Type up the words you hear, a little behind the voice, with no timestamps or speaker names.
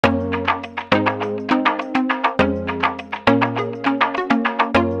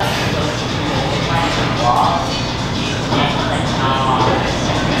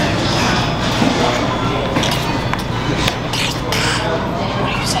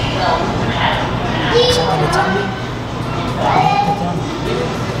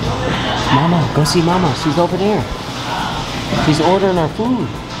Mama, go see Mama. She's over there. She's ordering our food.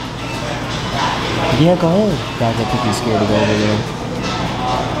 Yeah, go ahead. Guys, I think he's scared to go over there.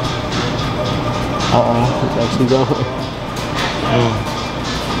 Uh-oh, he's actually going. Oh.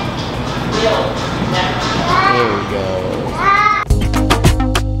 There we go.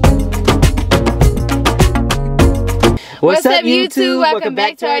 What's up, YouTube? Welcome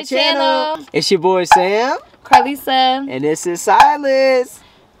back to our channel. It's your boy Sam, Carlisa, and this is Silas.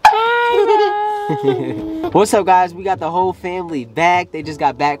 What's up, guys? We got the whole family back. They just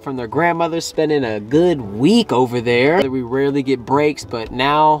got back from their grandmother, spending a good week over there. We rarely get breaks, but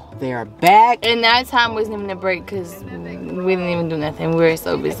now they are back. And that time wasn't even a break because we didn't even do nothing. We were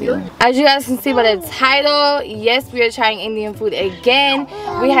so busy. As you guys can see by the title, yes, we are trying Indian food again.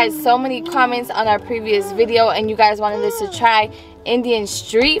 We had so many comments on our previous video, and you guys wanted us to try Indian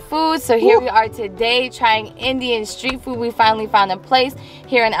street food, so here we are today trying Indian street food. We finally found a place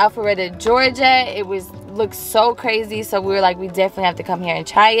here in Alpharetta, Georgia. It looked so crazy, so we were like, we definitely have to come here and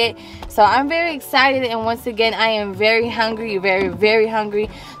try it. So I'm very excited, and once again I am very hungry, very hungry.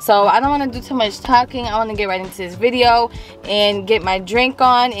 So I don't want to do too much talking. I want to get right into this video and get my drink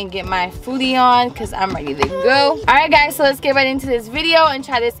on and get my foodie on because I'm ready to go. Alright guys, so let's get right into this video and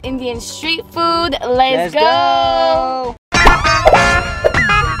try this Indian street food. Let's go.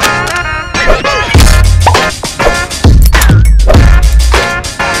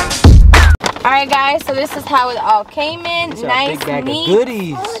 Alright guys, so this is how it all came in. Nice, neat.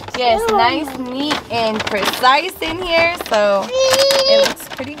 Goodies. Yes, nice, neat, and precise in here. So it looks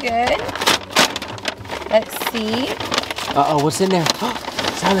pretty good. Let's see. Uh-oh, what's in there?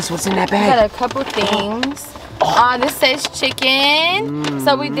 Silas, what's in that bag? We got a couple things. This says chicken.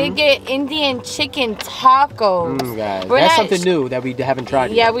 So we did get Indian chicken tacos. Guys, that's something new that we haven't tried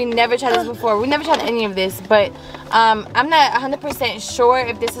yet. Yeah, we never tried this before. We never tried any of this, but I'm not 100% sure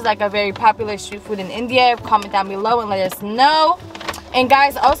if this is like a very popular street food in India. Comment down below and let us know. And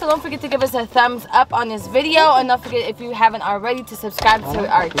guys, also don't forget to give us a thumbs up on this video, and don't forget, if you haven't already, to subscribe to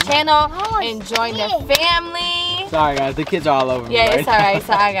our channel and join the family. Sorry guys, the kids are all over me. Yeah, it's alright,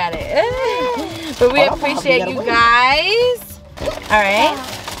 so I got it. But we appreciate you guys. Alright,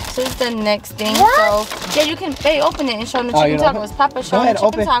 so this is the next thing. So yeah, you can open it and show them the chicken tacos. Papa, show them the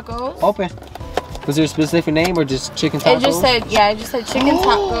chicken tacos. Open. Was there a specific name or just chicken tacos? It just said, yeah, it just said chicken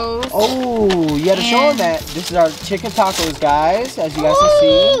tacos. Oh, you gotta show them that. This is our chicken tacos, guys. As you guys can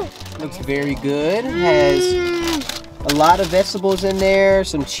see, looks very good. It has a lot of vegetables in there,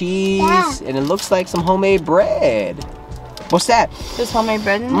 some cheese, and it looks like some homemade bread. What's that? There's homemade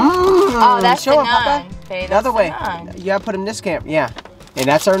bread in there? Oh, that's the naan. Okay, the other way. You gotta put them in this camp. Yeah. And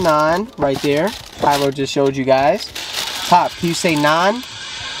that's our naan right there. Cairo just showed you guys. Pop, can you say naan?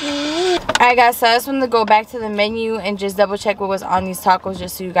 Alright guys, so I just wanted to go back to the menu and just double check what was on these tacos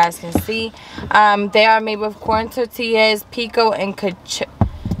just so you guys can see. They are made with corn tortillas, pico, and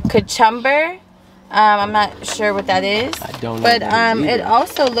cucumber. I'm not sure what that is. I don't know. But it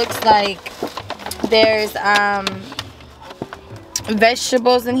also looks like there's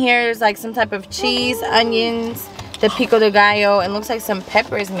vegetables in here. There's like some type of cheese, onions, the pico de gallo, and looks like some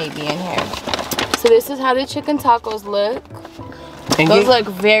peppers maybe in here. So this is how the chicken tacos look. And those look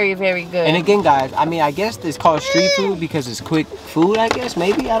very good. And again, guys, I mean, I guess it's called street food because it's quick food, I guess,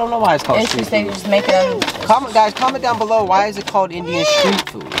 maybe. I don't know why it's called street food. Just make it on. Comment down below, why is it called Indian street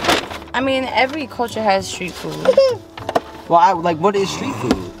food? I mean, every culture has street food. Well, like, what is street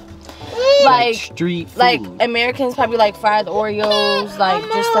food? Like street food. Like Americans probably like fried Oreos, like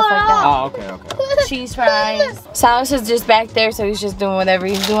just stuff like that. Oh, okay. Cheese fries. Silas is just back there, so he's just doing whatever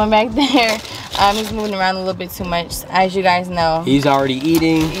he's doing back there. He's moving around a little bit too much, as you guys know. He's already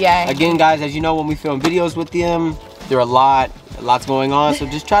eating. Yeah. Again, guys, as you know, when we film videos with them, there are lots going on. So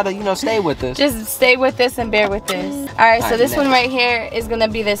just try to, stay with us. Just stay with us and bear with us. All right, so this one right here is gonna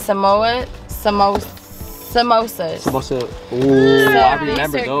be the samosas. Samosa. Ooh, so I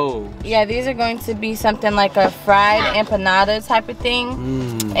remember those. Yeah, these are going to be something like a fried empanada type of thing.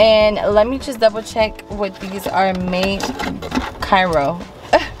 And let me just double check what these are made. Cairo.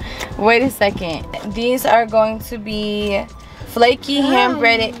 Wait a second. These are going to be flaky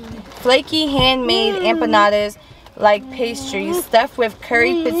handmade empanadas, like pastries stuffed with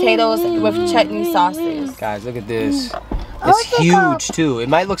curried potatoes with chutney sauces. Guys, look at this. It's huge too. It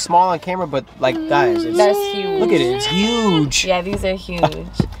might look small on camera, but like, guys, that's huge. Look at it, it's huge. Yeah, these are huge.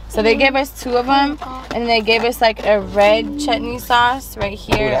 So they gave us 2 of them, and they gave us like a red chutney sauce right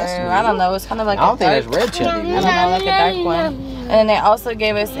here. Ooh, I don't know, it's kind of like I don't think that's red chutney. I don't know, like a dark one. And then they also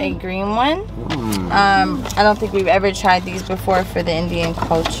gave us a green one. I don't think we've ever tried these before for the Indian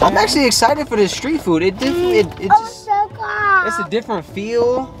culture. I'm actually excited for this street food. It's a different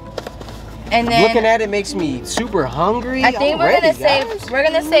feel. And then looking at it makes me super hungry. I think we're gonna save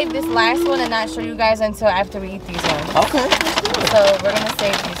this last one and not show you guys until after we eat these ones. Okay. So we're gonna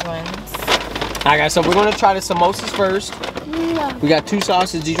save these ones. Alright guys, so we're gonna try the samosas first. We got 2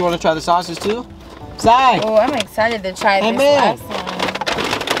 sauces. Did you want to try the sauces too? Sai. Oh, I'm excited to try this last one.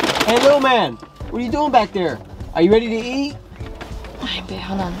 Hey little man, what are you doing back there? Are you ready to eat?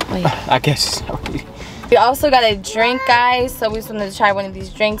 Hold on, wait. I guess so. We also got a drink, guys, so we just wanted to try one of these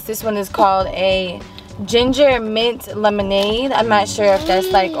drinks. This one is called a ginger mint lemonade. I'm not sure if that's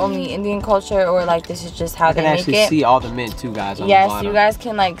like only Indian culture or like this is just how they make it. You can actually see all the mint too, guys. On yes, the bottom. you guys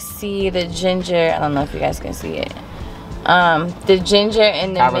can like see the ginger. I don't know if you guys can see it. The ginger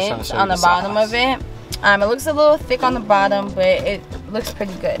and the mint on the bottom of it. It looks a little thick on the bottom, but it looks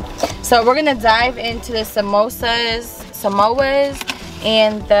pretty good. So we're gonna dive into the Samoas,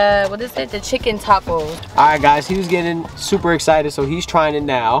 and the, what is it? The chicken tacos. Alright guys, he was getting super excited, so he's trying it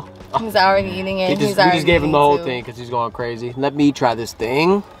now. He's already eating it. We just gave him the whole thing because he's going crazy. Let me try this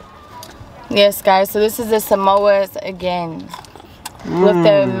thing. Yes, guys. So this is the Samoas again. With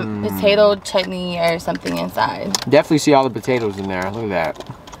the potato chutney or something inside. Definitely see all the potatoes in there. Look at that.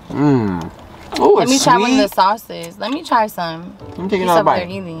 Oh, let me try one of the sauces. Let me try some. I'm taking another bite. They're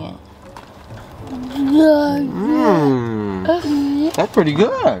eating it. That's pretty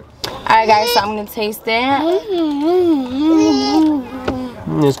good. Alright guys, so I'm gonna taste it.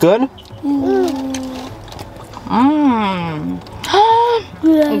 It's good?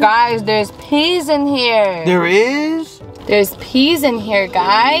 Guys, there's peas in here. There is? There's peas in here,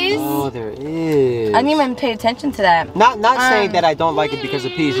 guys. Oh, there is. I didn't even pay attention to that. Not saying that I don't like it because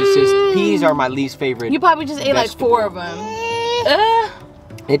of peas. It's just peas are my least favorite. You probably just ate like 4 of them.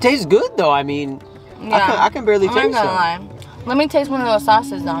 It tastes good though. I mean, yeah. I can barely taste it. I'm not gonna lie. Let me taste one of those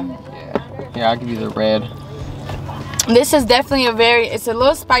sauces though. Yeah, I'll give you the red. This is definitely it's a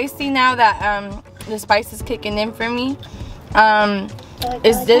little spicy now that the spice is kicking in for me.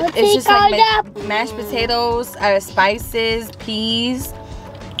 It's just like mashed potatoes, spices, peas,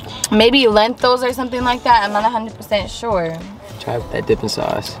 maybe lentils or something like that. I'm not 100% sure. Try that dipping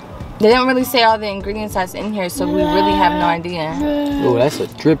sauce. They didn't really say all the ingredients that's in here, so we really have no idea. Oh, that's a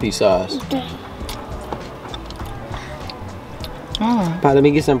drippy sauce. Let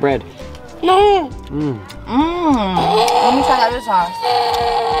me get some bread. Let me try the other sauce.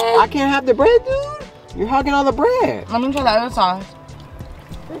 I can't have the bread, dude. You're hugging all the bread. Let me try the other sauce.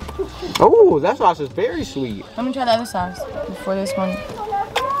 Oh, that sauce is very sweet. Let me try the other sauce before this one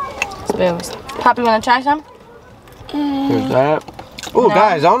spills. Poppy, wanna try some? There's that. Oh, no.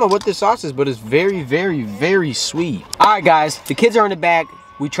 Guys, I don't know what this sauce is, but it's very, very, very sweet. All right, guys, the kids are in the back.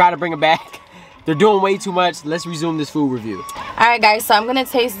 We try to bring them back. They're doing way too much. Let's resume this food review. Alright guys, so I'm going to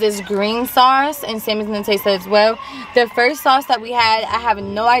taste this green sauce and Sammy's going to taste that as well. The first sauce that we had, I have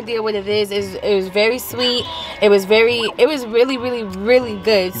no idea what it is. It was very sweet. It was really, really, really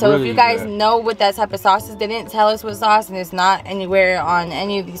good. So really if you guys know what that type of sauce is, they didn't tell us what sauce and it's not anywhere on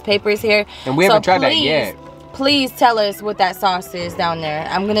any of these papers here. And we haven't tried that yet. Please tell us what that sauce is down there.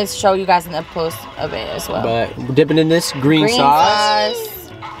 I'm going to show you guys an up close of it as well. But we're dipping in this green sauce.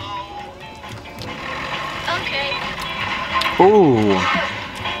 Ooh,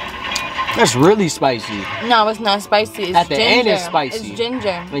 that's really spicy. No, it's not spicy. It's at the end, it's spicy. It's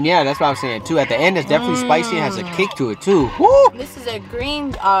ginger. And yeah, that's what I was saying too. At the end, it's definitely spicy. It has a kick to it too. Woo! This is a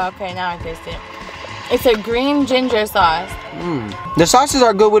green. Oh, okay, now I taste it. It's a green ginger sauce. The sauces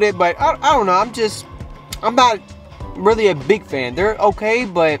are good with it, but I don't know. I'm not really a big fan. They're okay,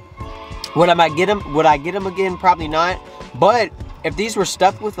 but would I get them? Would I get them again? Probably not. But if these were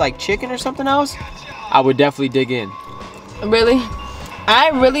stuffed with like chicken or something else, I would definitely dig in. Really?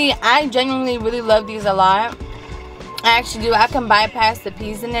 I genuinely really love these a lot. I actually do. I can bypass the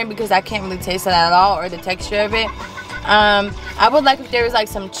peas in there because I can't really taste it at all or the texture of it. I would like if there was like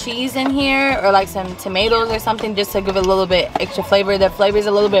some cheese in here or like some tomatoes or something just to give it a little bit extra flavor. The flavor is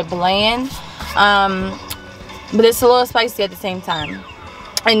a little bit bland, but it's a little spicy at the same time.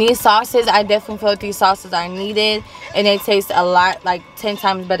 And these sauces, I definitely feel like these sauces are needed and they taste a lot, like 10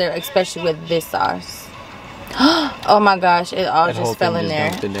 times better, especially with this sauce. Oh my gosh, it all just fell in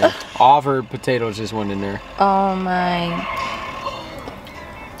there. All of her potatoes just went in there. Oh my.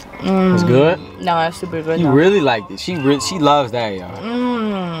 It's good? No, it's super good. You really liked it. She loves that,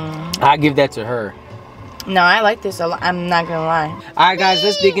 y'all. I give that to her. No, I like this a lot. I'm not gonna lie. Alright guys,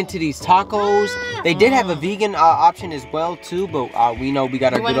 let's dig into these tacos. They did have a vegan option as well too, but we know we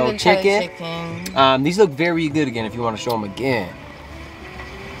got our good old chicken. These look very good again if you want to show them again.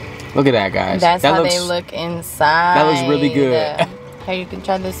 Look at that, guys. That's how they look inside. That looks really good. Here, you can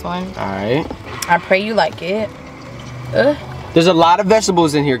try this one. Alright. I pray you like it. There's a lot of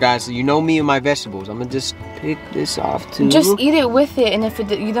vegetables in here, guys. So you know me and my vegetables. I'm gonna just pick this off too. Just eat it with it, and if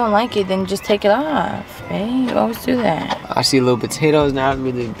you don't like it, then just take it off. Babe, you always do that. I see a little potatoes. Not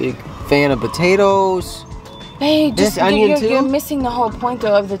really a big fan of potatoes. Babe, this onion too. You're missing the whole point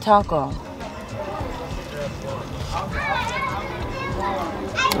though of the taco.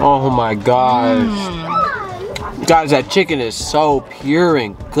 Oh my gosh. Guys, that chicken is so pure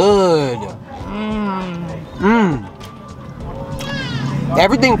and good.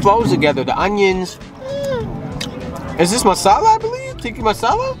 Everything flows together. The onions. Is this masala, I believe? Tiki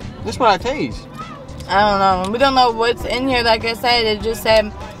masala? This is what I taste. I don't know. We don't know what's in here. Like I said, it just said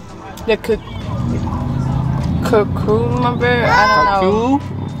the cucumber. I don't know.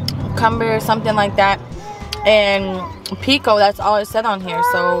 Cucumber or something like that. And pico, that's all it said on here.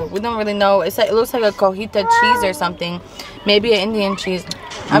 So we don't really know. It looks like a cojita cheese or something. Maybe an Indian cheese.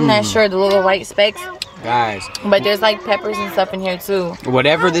 I'm not sure. The little white specks. Guys. But there's like peppers and stuff in here too.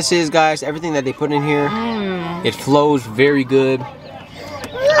 Whatever this is, guys, everything that they put in here, it flows very good.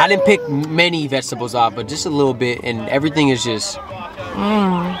 I didn't pick many vegetables off, but just a little bit, and everything is just,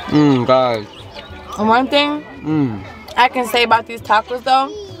 guys. One thing I can say about these tacos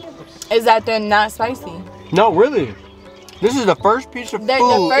though, is that they're not spicy. No, really. This is the first piece of food,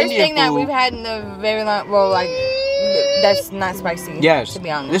 the first Indian thing that food. we've had in a very long, well, like, that's not spicy. Yes. To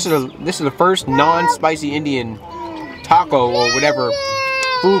be honest. This is the first non-spicy Indian taco or whatever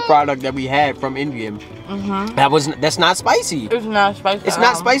food product that we had from India. That's not spicy. It's not spicy. It's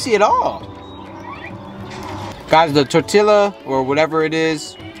not spicy at all. Guys, the tortilla or whatever it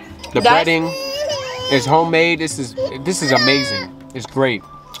is, the breading is homemade. This is amazing. It's great.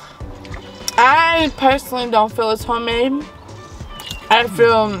 I personally don't feel it's homemade. I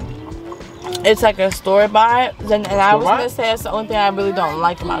feel it's like a store-bought. And I was gonna say that's the only thing I really don't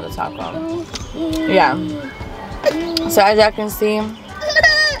like about the taco. Yeah. So as y'all can see,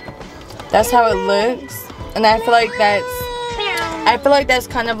 that's how it looks. And I feel like that's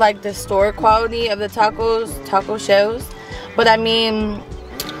kind of like the store quality of the taco shells. But I mean,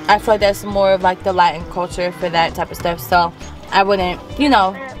 I feel like that's more of like the Latin culture for that type of stuff. So I wouldn't, you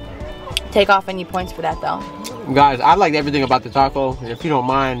know, take off any points for that though. Guys, I liked everything about the taco. And if you don't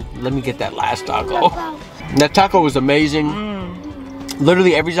mind, let me get that last taco. That taco was amazing.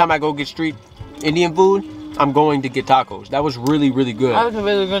 Literally every time I go get street Indian food, I'm going to get tacos. That was really, really good. That was a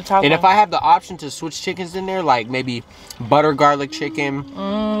really good taco. And if I have the option to switch chickens in there, like maybe butter garlic chicken,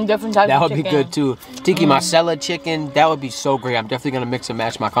 different types that of would chicken. be good too. Tiki masala chicken, that would be so great. I'm definitely gonna mix and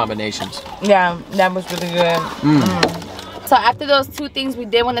match my combinations. Yeah, that was really good. So after those two things, we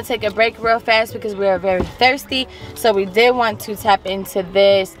did want to take a break real fast because we are very thirsty. So we did want to tap into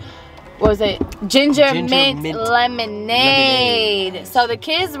this. What was it? Ginger mint lemonade. So the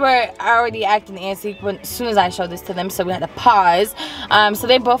kids were already acting antsy as soon as I showed this to them, so we had to pause. So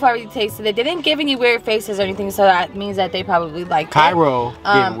they both already tasted it. They didn't give any weird faces or anything, so that means that they probably liked Cairo it.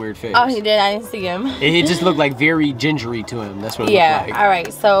 gave a weird face. Oh, he did? I didn't see him. It just looked like very gingery to him. That's what it looked like.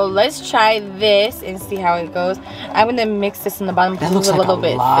 Alright, so let's try this and see how it goes. I'm going to mix this in the bottom because it's a little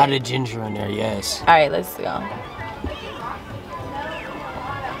bit. That looks like a lot of ginger in there, yes. Alright, let's go.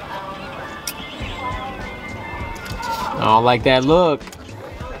 I don't like that look.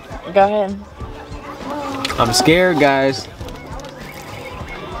 Go ahead. I'm scared, guys.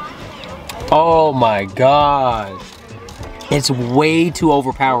 Oh my gosh. It's way too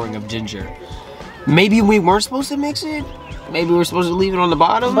overpowering of ginger. Maybe we weren't supposed to mix it? Maybe we're supposed to leave it on the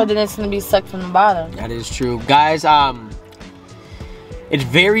bottom? But then it's going to be sucked from the bottom. That is true. Guys, it's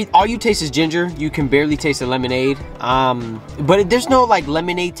very, all you taste is ginger. You can barely taste the lemonade. But there's no like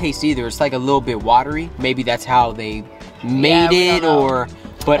lemonade taste either. It's like a little bit watery. Maybe that's how they made it, or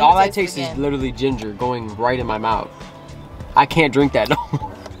but all I taste is literally ginger going right in my mouth. I can't drink that no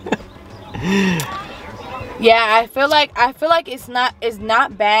more. Yeah, I feel like it's not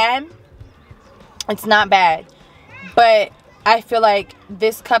bad. It's not bad. But I feel like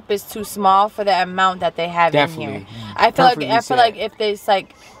this cup is too small for the amount that they have in here. I feel like if there's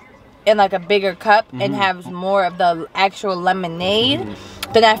like in like a bigger cup and has more of the actual lemonade,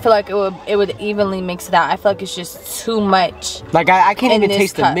 then I feel like it would evenly mix it out. I feel like it's just too much. Like I can't even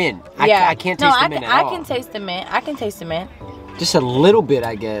taste the mint. Yeah. I can't taste the mint at all. I can taste the mint. I can taste the mint. Just a little bit,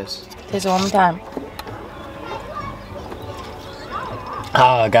 I guess. Taste it one more time.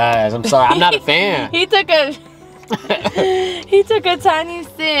 Oh, guys, I'm sorry. I'm not a fan. He took a tiny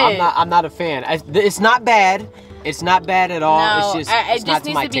sip. I'm not a fan. It's not bad. It's not bad at all. No, it's it just just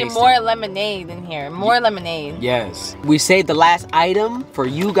needs to be more lemonade in here. More lemonade. Yes. We saved the last item for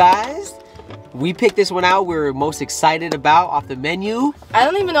you guys. we picked this one out. We're most excited about off the menu. I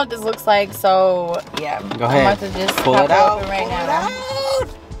don't even know what this looks like, so yeah. Go ahead. I'm about to just pull pop it out open right now. It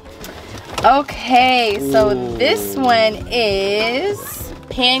out. Okay, so Ooh. this one is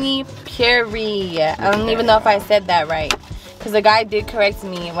Pani Puri. I don't even know if I said that right, because the guy did correct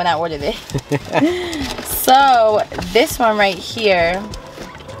me when I ordered it. So this one right here.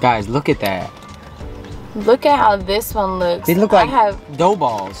 Guys, look at that. Look at how this one looks. They look like dough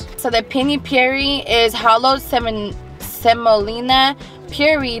balls. So the Pani Puri is hollowed semolina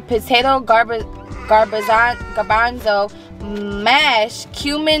puree, potato garbanzo mash,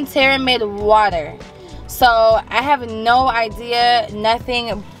 cumin, pyramid water. So I have no idea,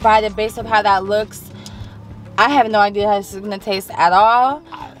 nothing by the base of how that looks. I have no idea how this is gonna taste at all.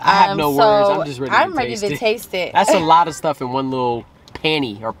 I have no words. I'm just ready. I'm ready to taste it. That's a lot of stuff in one little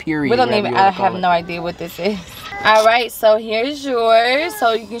panty or puree. We don't even. I have no idea what this is. All right, so here's yours,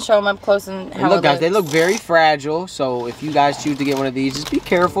 so you can show them up close and how look, guys, they look very fragile. So if you guys choose to get one of these, just be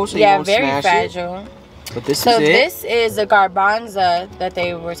careful so you won't smash very fragile. It. But this so is it. This is the garbanza that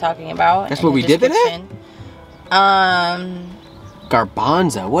they were talking about. That's what we dip it in.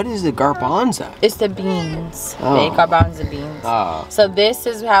 Garbanza. What is the garbanza? It's the beans. Oh. The garbanza beans. Oh. So this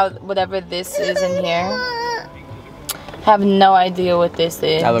is how whatever this is in here. Have no idea what this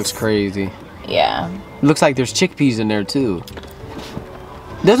is. That looks crazy. Yeah. It looks like there's chickpeas in there too.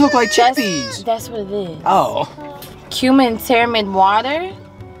 Those look like chickpeas. That's what it is. Oh. Cumin pyramid water.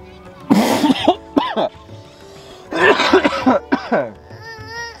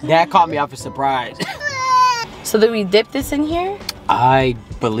 That caught me off a surprise. So do we dip this in here? I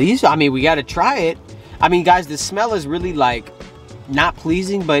believe so. I mean, we got to try it. I mean, guys, the smell is really like not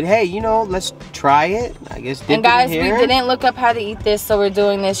pleasing, but hey, you know, let's try it. I guess dip and guys, it in here. we didn't look up how to eat this, so we're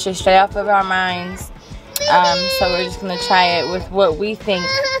doing this just straight off of our minds. So we're just gonna try it with what we think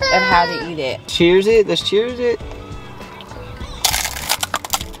of how to eat it. Cheers it. Let's cheers it.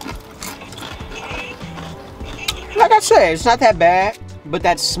 Like I said, it's not that bad, but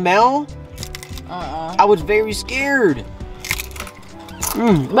that smell, I was very scared.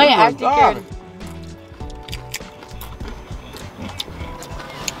 But yeah, I'm scared.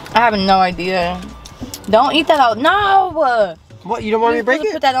 I have no idea. Don't eat that out. No! What, you don't want me to break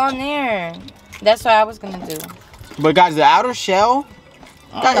it? Put that on there. That's what I was gonna do. But guys, the outer shell,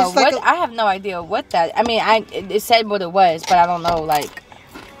 I don't know, I have no idea what that, I mean, it said what it was, but I don't know, like,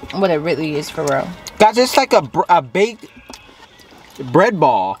 what it really is for real. Guys, it's like a baked bread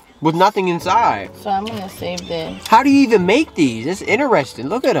ball with nothing inside. So I'm gonna save this. How do you even make these? It's interesting.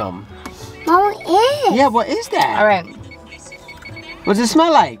 Look at them. What is? Yeah, what is that? All right. What does it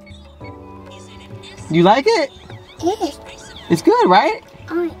smell like? You like it? Yes. It's good, right?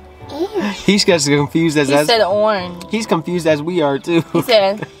 Oh, yes. He's just confused as He said orange. He's confused as we are too. He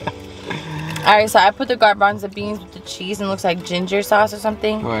said. All right, so I put the garbanzo beans with the cheese and it looks like ginger sauce or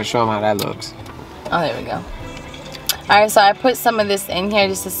something. All right, show him how that looks. Oh, there we go. All right, so I put some of this in here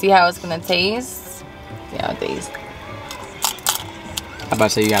just to see how it's gonna taste. See how it tastes. I'm about to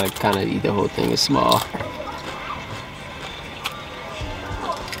say you gotta kind of eat the whole thing. It's small.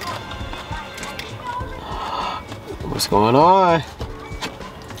 What's going on?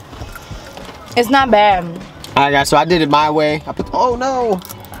 It's not bad. Alright guys, so I did it my way. I put, oh no!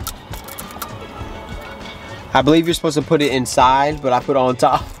 I believe you're supposed to put it inside, but I put it on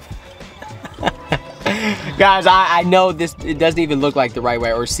top. Guys, I know this, it doesn't even look like the right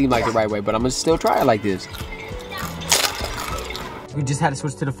way or seem like the right way, but I'm gonna still try it like this. We just had to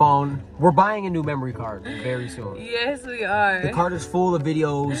switch to the phone. We're buying a new memory card very soon. Yes, we are. The card is full of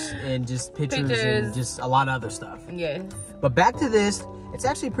videos and just pictures and just a lot of other stuff. Yes. But back to this, it's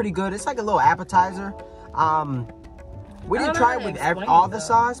actually pretty good. It's like a little appetizer. We didn't try it with all the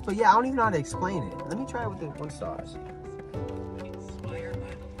sauce, but yeah, I don't even know how to explain it. Let me try it with the one sauce.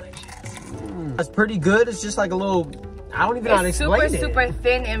 It's pretty good. It's just like a little, I don't even know how to explain it. It's super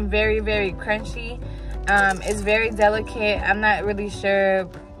thin and very, very crunchy. It's very delicate. I'm not really sure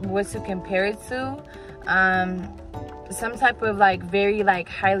what to compare it to. Some type of like very like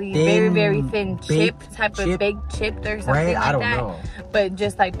highly very thin chip type of baked chip or something like that, but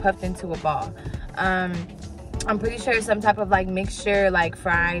just like puffed into a ball. I'm pretty sure it's some type of like mixture, like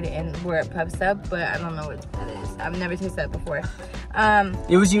fried and where it puffs up, but I don't know what that is. I've never tasted that before.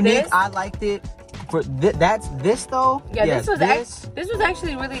 It was unique. I liked it. For this though. Yeah, this was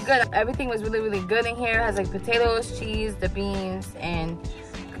actually really good. Everything was really good in here. It has like potatoes, cheese, the beans, and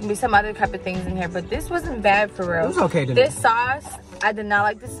maybe some other type of things in here. But this wasn't bad for real. It was okay to me. This sauce, I did not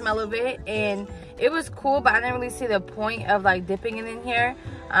like the smell of it, and it was cool, but I didn't really see the point of like dipping it in here.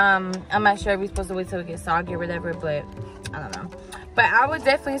 I'm not sure if we're supposed to wait till it gets soggy or whatever, but I don't know. But I would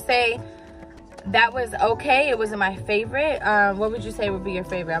definitely say That was okay. It wasn't my favorite. What would you say would be your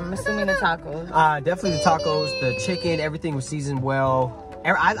favorite? I'm assuming the tacos. Definitely the tacos, the chicken, everything was seasoned well.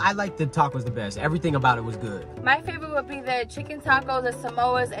 I like the tacos the best. Everything about it was good. My favorite would be the chicken tacos, the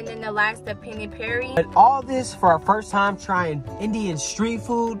Samoas, and then the last, the penne peri. But all this for our first time trying Indian street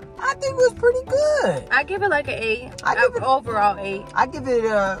food, I think was pretty good. I give it like an 8. Overall 8. I give it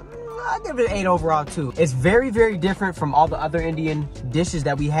an 8 overall too. It's very, very different from all the other Indian dishes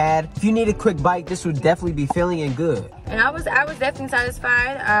that we had. If you need a quick bite, this would definitely be filling and good. And I was definitely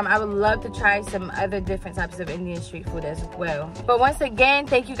satisfied. I would love to try some other different types of Indian street food as well. But once again,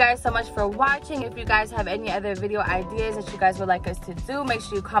 thank you guys so much for watching. If you guys have any other video ideas that you guys would like us to do, make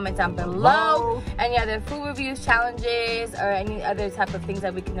sure you comment down below. Any other food reviews, challenges, or any other type of things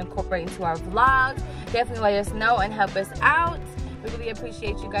that we can incorporate into our vlogs, definitely let us know and help us out. We really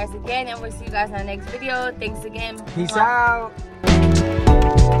appreciate you guys again, and we'll see you guys in our next video. Thanks again. Peace out.